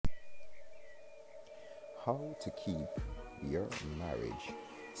How to keep your marriage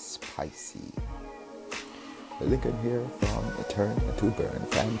spicy. The link in here from Turn to Burn,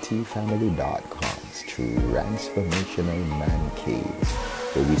 FamTFamily.com's Transformational Man Cave,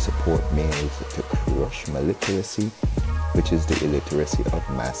 where we support males to crush maliteracy, which is the illiteracy of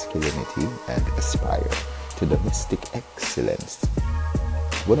masculinity, and aspire to domestic excellence.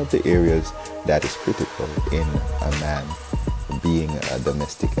 One of the areas that is critical in a man being a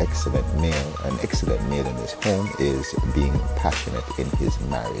domestic excellent male, an excellent male in his home, is being passionate in his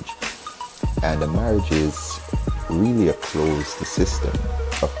marriage. And a marriage is really a closed system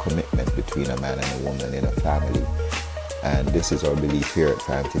of commitment between a man and a woman in a family. And this is our belief here at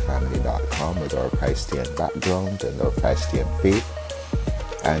FamTFamily.com with our Christian background and our Christian faith.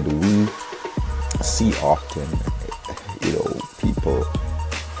 And we see often, people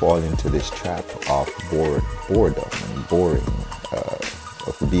fall into this trap of boredom and boring,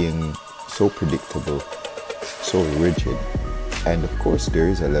 of being so predictable, so rigid. And of course, there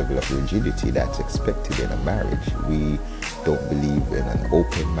is a level of rigidity that's expected in a marriage. We don't believe in an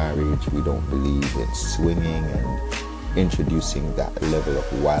open marriage. We don't believe in swinging and introducing that level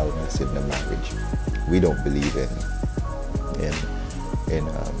of wildness in the marriage. We don't believe in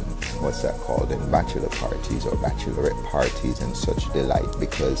what's that called, in bachelor parties or bachelorette parties and such delight,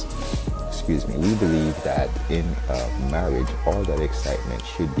 because we believe that in a marriage all that excitement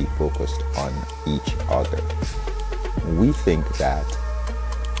should be focused on each other. We think that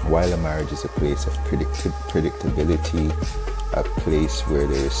while a marriage is a place of predictability, a place where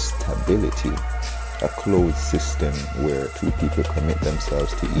there is stability, a closed system where two people commit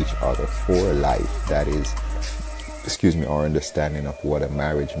themselves to each other for life, that is our understanding of what a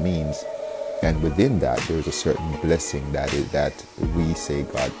marriage means. And within that, there's a certain blessing that we say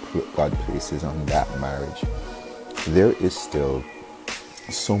God places on that marriage. There is still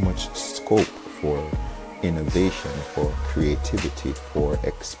so much scope for innovation, for creativity, for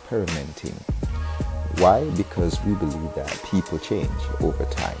experimenting. Why? Because we believe that people change over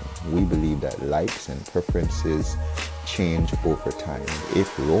time. We believe that likes and preferences change over time.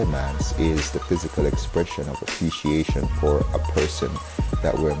 If romance is the physical expression of appreciation for a person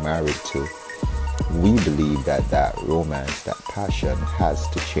that we're married to, we believe that romance, that passion has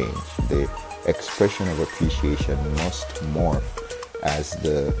to change. The expression of appreciation must morph as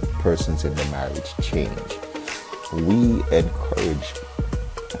the persons in the marriage change. We encourage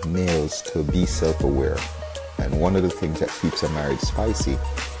males to be self-aware, and one of the things that keeps a marriage spicy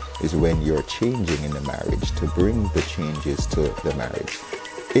is when you're changing in the marriage, to bring the changes to the marriage.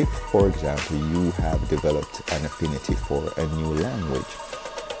 If, for example, you have developed an affinity for a new language,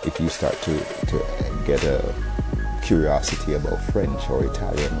 if you start to get a curiosity about French or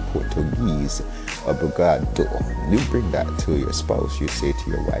Italian or Portuguese or Bugado, you bring that to your spouse. You say to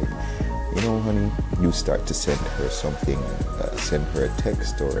your wife, honey, you start to send her something, send her a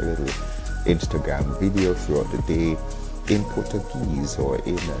text or a little Instagram video throughout the day in Portuguese or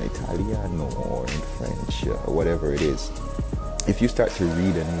in Italiano or in French, whatever it is. If you start to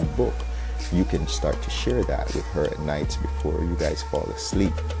read a new book, you can start to share that with her at night before you guys fall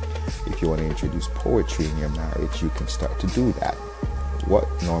asleep. If you want to introduce poetry in your marriage, you can start to do that. What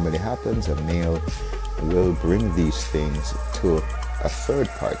normally happens, a male will bring these things to a third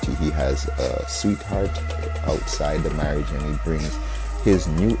party. He has a sweetheart outside the marriage, and he brings his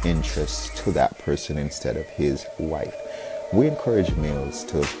new interests to that person instead of his wife. We encourage males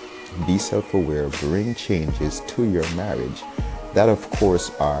to be self-aware, bring changes to your marriage that of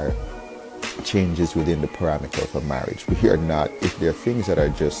course are changes within the parameter of a marriage. We are not, if there are things that are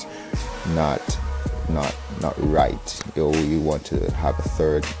just not right, you want to have a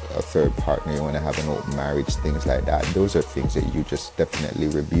third partner, you want to have an open marriage, things like that, those are things that you just definitely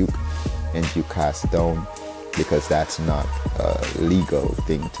rebuke and you cast down, because that's not a legal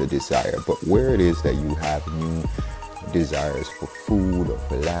thing to desire. But where it is that you have new desires for food or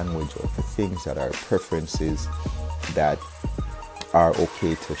for language or for things that are preferences that are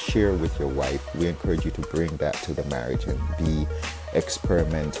okay to share with your wife, we encourage you to bring that to the marriage and be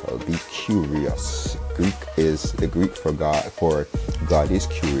experimental, be curious. The Greek for God is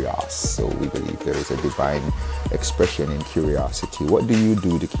curious, so we believe there is a divine expression in curiosity. What do you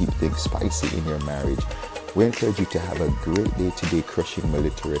do to keep things spicy in your marriage? We encourage you to have a great day-to-day crushing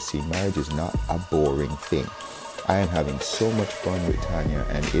maliteracy. Marriage is not a boring thing. I am having so much fun with Tanya,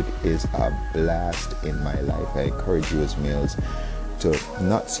 and it is a blast in my life. I encourage you as males to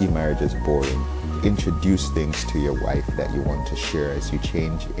not see marriage as boring. Introduce things to your wife that you want to share as you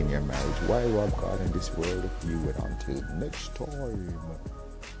change in your marriage. Why rob God in this world of you? And until next time,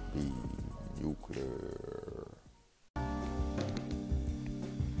 be nuclear.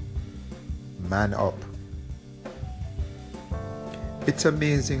 Man up. It's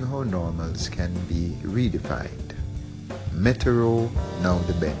amazing how normals can be redefined. Metro now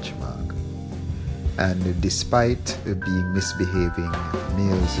the benchmark. And despite being misbehaving,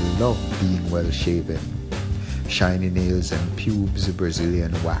 males love being well shaven, shiny nails and pubes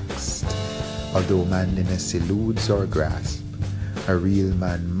Brazilian waxed. Although manliness eludes or grasp, a real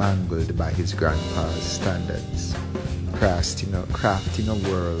man mangled by his grandpa's standards, crafting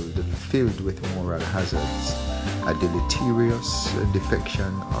a world filled with moral hazards, a deleterious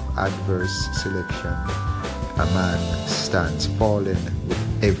defection of adverse selection. A man stands fallen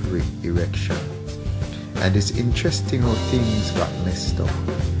with every erection. And it's interesting how things got messed up.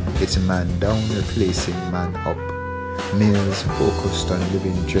 It's man down replacing man up. Males focused on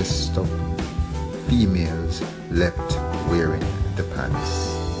living dressed up. Females left wearing the pants.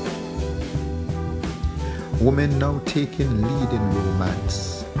 Women now taking lead in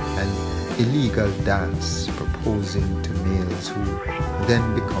romance and illegal dance, proposing to males who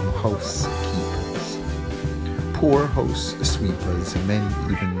then become housekeepers. Poor house sweepers, men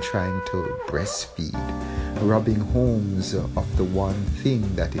even trying to breastfeed, robbing homes of the one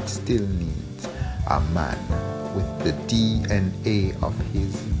thing that it still needs, a man with the DNA of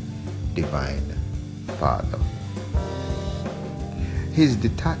his divine father. His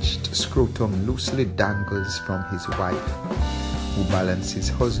detached scrotum loosely dangles from his wife, who balances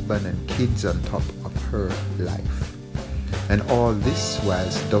husband and kids on top of her life. And all this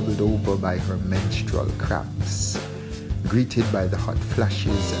whilst doubled over by her menstrual cramps, greeted by the hot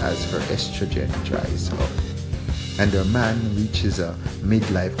flashes as her estrogen dries up. And her man reaches a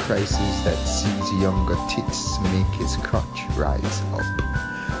midlife crisis that sees younger tits make his crotch rise up.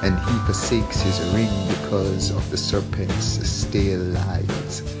 And he forsakes his ring because of the serpent's stale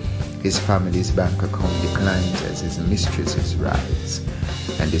lies. His family's bank account declines as his mistresses rise.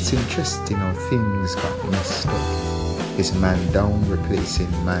 And it's interesting how things got messed up. His man down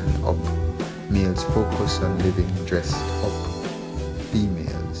replacing man up. Males focus on living dressed up.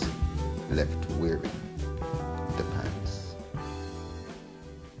 Females left wearing the pants.